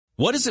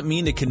What does it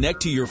mean to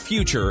connect to your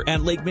future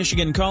at Lake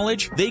Michigan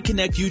College? They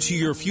connect you to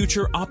your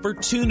future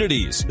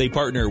opportunities. They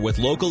partner with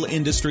local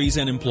industries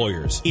and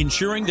employers,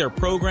 ensuring their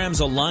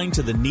programs align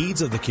to the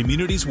needs of the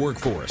community's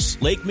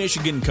workforce. Lake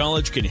Michigan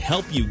College can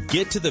help you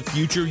get to the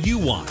future you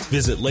want.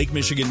 Visit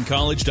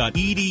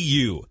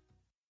lakemichigancollege.edu.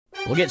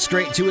 We'll get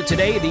straight to it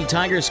today. The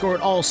Tigers scored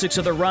all 6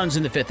 of their runs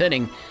in the 5th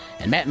inning,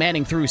 and Matt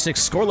Manning threw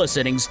 6 scoreless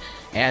innings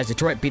as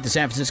Detroit beat the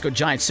San Francisco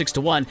Giants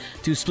 6-1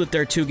 to split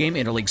their 2-game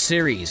interleague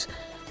series.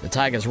 The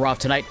Tigers were off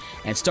tonight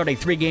and start a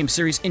 3-game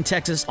series in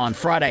Texas on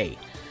Friday.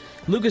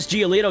 Lucas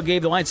Giolito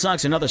gave the White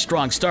Sox another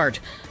strong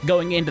start,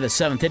 going into the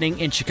 7th inning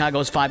in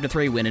Chicago's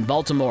 5-3 win in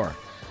Baltimore.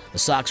 The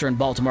Sox are in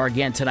Baltimore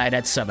again tonight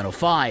at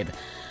 7:05.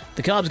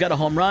 The Cubs got a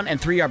home run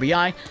and 3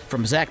 RBI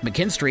from Zach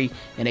McKinstry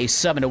in a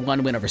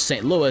 7-1 win over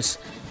St. Louis.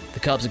 The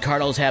Cubs and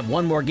Cardinals have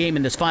one more game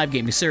in this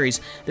 5-game series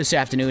this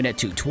afternoon at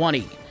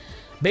 2:20.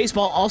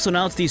 Baseball also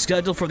announced the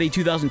schedule for the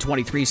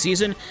 2023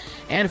 season,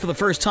 and for the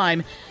first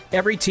time,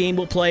 every team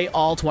will play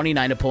all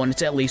 29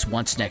 opponents at least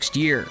once next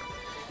year.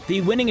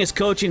 The winningest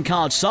coach in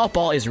college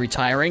softball is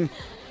retiring.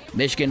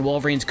 Michigan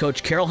Wolverines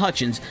coach Carol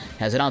Hutchins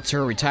has announced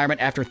her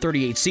retirement after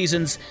 38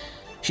 seasons.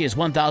 She has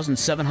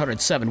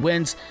 1,707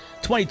 wins,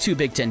 22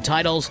 Big Ten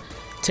titles,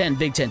 10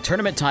 Big Ten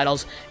tournament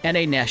titles, and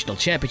a national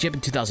championship in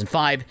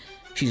 2005.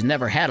 She's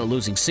never had a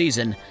losing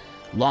season.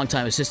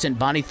 Longtime assistant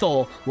Bonnie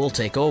Thole will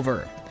take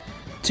over.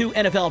 2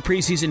 NFL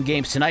preseason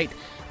games tonight.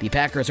 The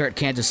Packers are at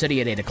Kansas City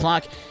at 8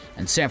 o'clock,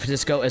 and San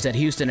Francisco is at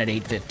Houston at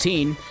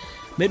 8:15.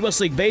 Midwest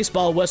League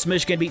Baseball, West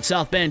Michigan beat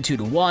South Bend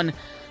 2-1.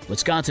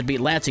 Wisconsin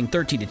beat Lansing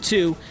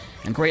 13-2,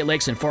 and Great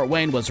Lakes and Fort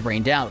Wayne was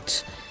rained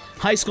out.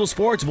 High school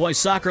sports, boys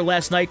soccer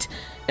last night.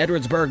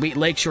 Edwardsburg beat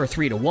Lakeshore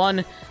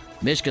 3-1.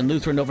 Michigan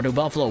Lutheran over New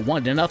Buffalo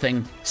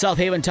 1-0. South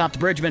Haven topped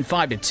Bridgman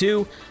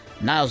 5-2.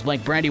 Niles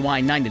blanked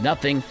Brandywine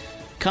 9-0.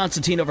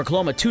 Constantine over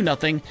Coloma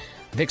 2-0.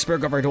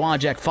 Vicksburg over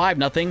Dowagiac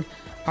 5-0.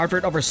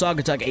 Hartford over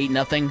Saugatuck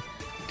 8-0.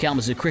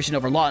 Kalamazoo Christian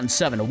over Lawton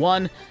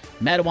 7-1.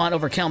 Matawan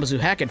over Kalamazoo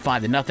Hackett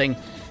 5-0.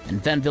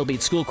 And Fenville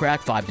beat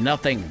Schoolcraft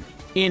 5-0.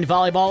 In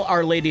volleyball,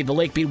 Our Lady of the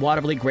Lake beat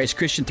Waterville Grace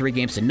Christian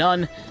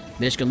 3-0.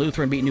 Michigan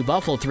Lutheran beat New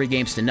Buffalo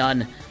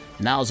 3-0.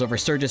 Niles over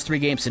Sturgis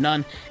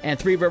 3-0. And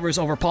Three Rivers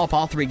over Paw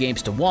Paw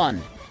 3-1.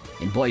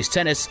 In boys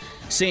tennis,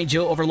 St.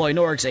 Joe over Loy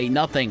Norix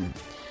 8-0.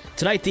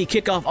 Tonight, the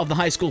kickoff of the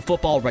high school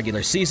football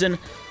regular season.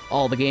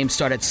 All the games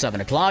start at 7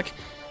 o'clock.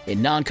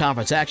 In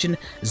non-conference action,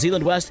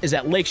 Zeeland West is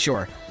at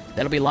Lakeshore.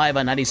 That'll be live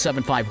on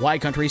 97.5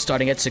 Wide Country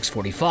starting at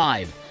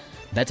 6:45.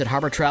 Benton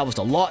Harbor travels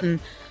to Lawton.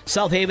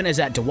 South Haven is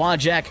at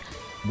Dowagiac.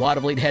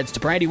 Waterville heads to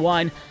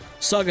Brandywine.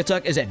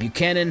 Saugatuck is at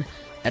Buchanan.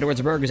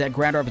 Edwardsburg is at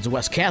Grand Rapids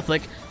West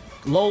Catholic.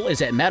 Lowell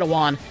is at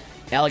Matawan.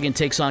 Allegan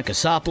takes on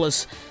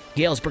Cassopolis.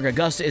 Galesburg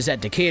Augusta is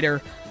at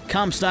Decatur.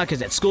 Comstock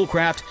is at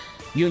Schoolcraft.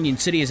 Union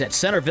City is at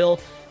Centerville.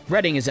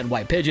 Reading is at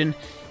White Pigeon.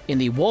 In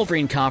the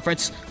Wolverine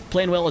Conference,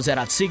 Plainwell is at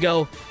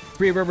Otsego.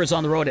 Three Rivers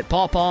on the road at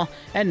Paw Paw.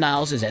 And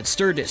Niles is at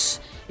Sturgis.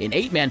 In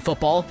 8-man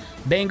football,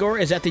 Bangor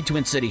is at the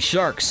Twin Cities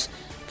Sharks.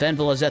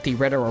 Fenville is at the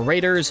Red Arrow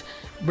Raiders.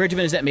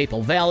 Bridgman is at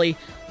Maple Valley.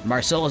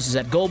 Marcellus is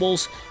at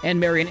Gobles. And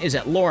Marion is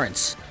at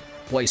Lawrence.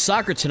 Boys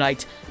soccer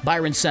tonight,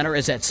 Byron Center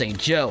is at St.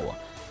 Joe.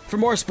 For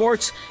more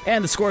sports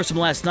and the scores from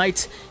last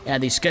night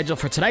and the schedule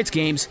for tonight's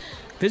games,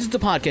 visit the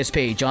podcast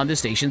page on the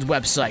station's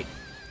website.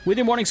 With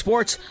your morning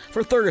sports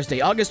for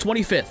Thursday, August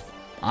 25th,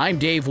 I'm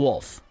Dave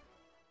Wolf.